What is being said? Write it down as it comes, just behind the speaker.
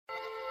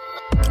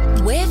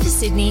We're for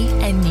Sydney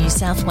and New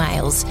South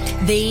Wales.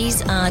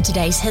 These are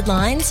today's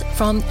headlines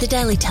from the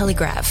Daily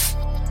Telegraph.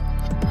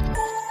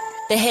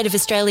 The head of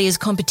Australia's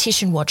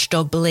competition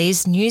watchdog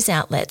believes news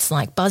outlets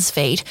like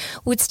BuzzFeed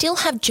would still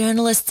have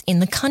journalists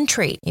in the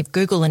country if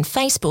Google and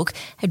Facebook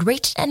had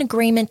reached an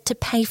agreement to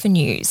pay for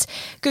news.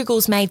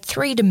 Google's made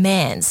 3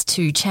 demands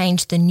to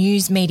change the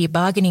News Media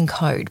Bargaining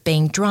Code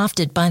being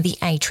drafted by the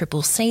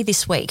ACCC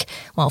this week,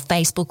 while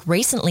Facebook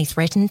recently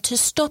threatened to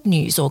stop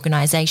news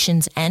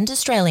organisations and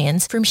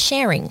Australians from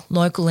sharing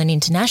local and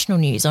international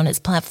news on its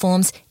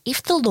platforms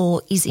if the law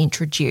is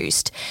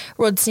introduced.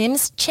 Rod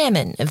Sims,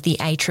 chairman of the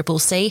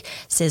ACCC,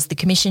 says the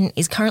Commission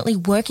is currently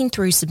working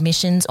through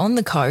submissions on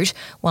the code,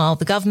 while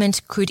the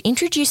government could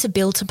introduce a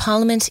bill to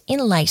Parliament in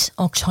late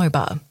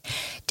October.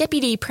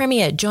 Deputy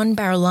Premier John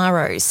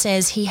Barilaro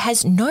says he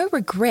has no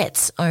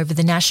regrets over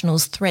the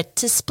Nationals' threat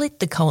to split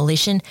the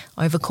coalition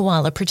over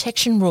koala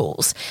protection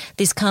rules.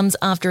 This comes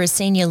after a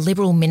senior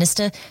Liberal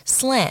minister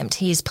slammed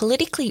his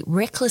politically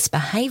reckless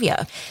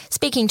behaviour.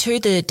 Speaking to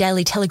the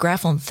Daily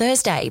Telegraph on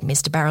Thursday,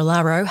 Mr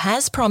Barilaro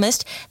has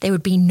promised there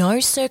would be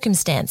no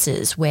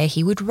circumstances where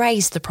he would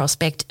raise the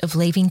prospect of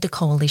leaving the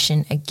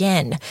coalition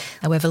again.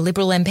 However,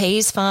 Liberal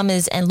MPs,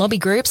 farmers and lobby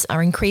groups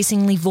are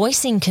increasingly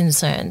voicing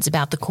concerns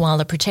about the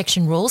koala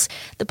protection rules.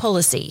 The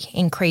policy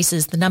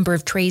increases the number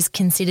of trees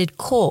considered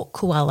core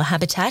koala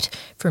habitat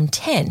from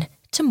 10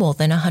 to more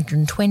than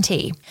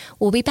 120.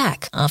 We'll be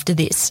back after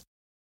this.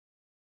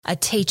 A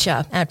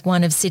teacher at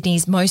one of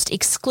Sydney's most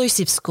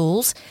exclusive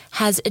schools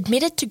has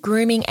admitted to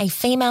grooming a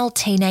female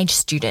teenage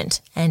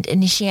student and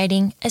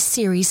initiating a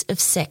series of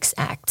sex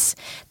acts.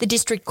 The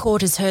District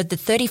Court has heard the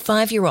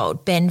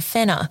 35-year-old Ben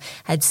Fenner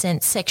had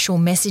sent sexual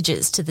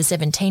messages to the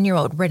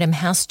 17-year-old Redham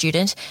House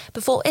student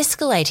before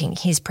escalating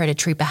his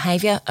predatory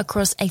behaviour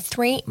across a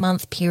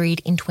 3-month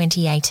period in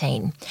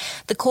 2018.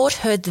 The court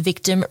heard the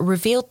victim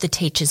revealed the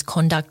teacher's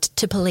conduct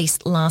to police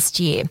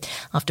last year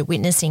after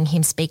witnessing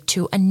him speak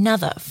to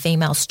another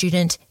female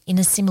student in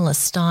a similar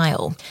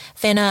style.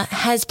 Fenner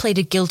has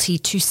pleaded guilty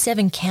to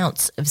 7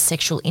 counts of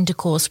sexual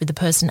intercourse with a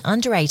person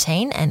under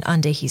 18 and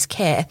under his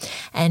care,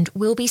 and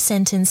will be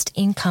sentenced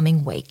in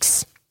coming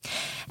weeks.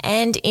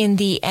 And in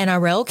the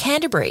NRL,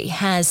 Canterbury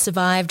has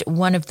survived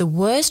one of the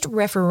worst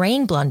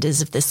refereeing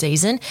blunders of the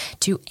season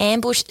to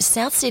ambush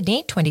South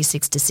Sydney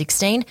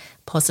 26-16,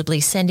 possibly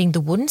sending the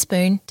wooden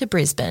spoon to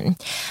Brisbane.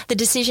 The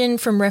decision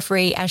from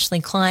referee Ashley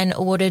Klein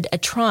awarded a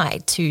try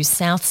to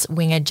South's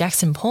winger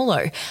Jackson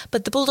Paulo,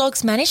 but the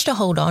Bulldogs managed to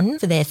hold on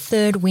for their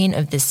 3rd win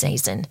of the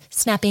season,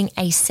 snapping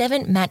a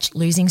 7-match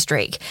losing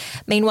streak.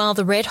 Meanwhile,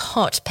 the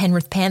red-hot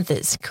Penrith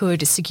Panthers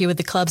could secure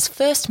the club's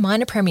first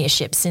minor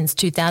premiership since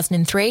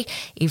 2003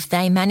 if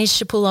they manage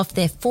to pull off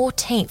their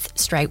 14th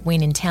straight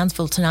win in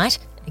Townsville tonight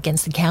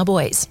against the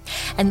Cowboys.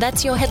 And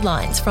that's your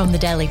headlines from the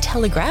Daily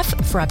Telegraph.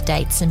 For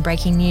updates and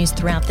breaking news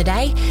throughout the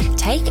day,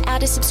 take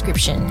out a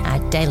subscription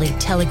at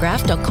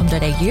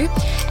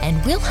dailytelegraph.com.au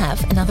and we'll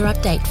have another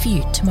update for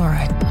you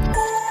tomorrow.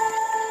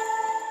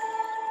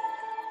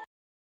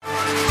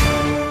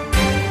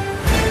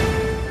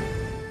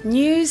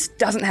 News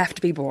doesn't have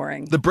to be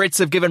boring. The Brits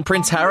have given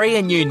Prince Harry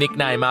a new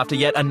nickname after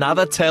yet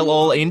another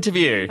tell-all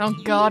interview. Oh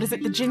God, is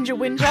it the Ginger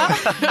Whinger?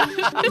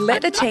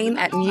 Let the team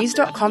at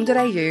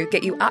news.com.au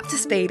get you up to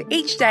speed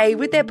each day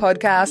with their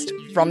podcast,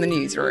 From the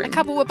Newsroom. A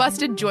couple were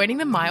busted joining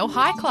the Mile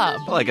High Club.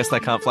 Well, I guess they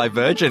can't fly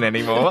Virgin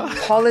anymore.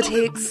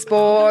 Politics,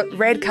 sport,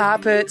 red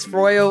carpets,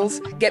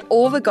 royals. Get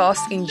all the goss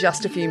in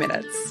just a few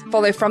minutes.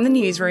 Follow From the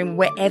Newsroom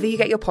wherever you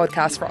get your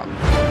podcast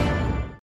from.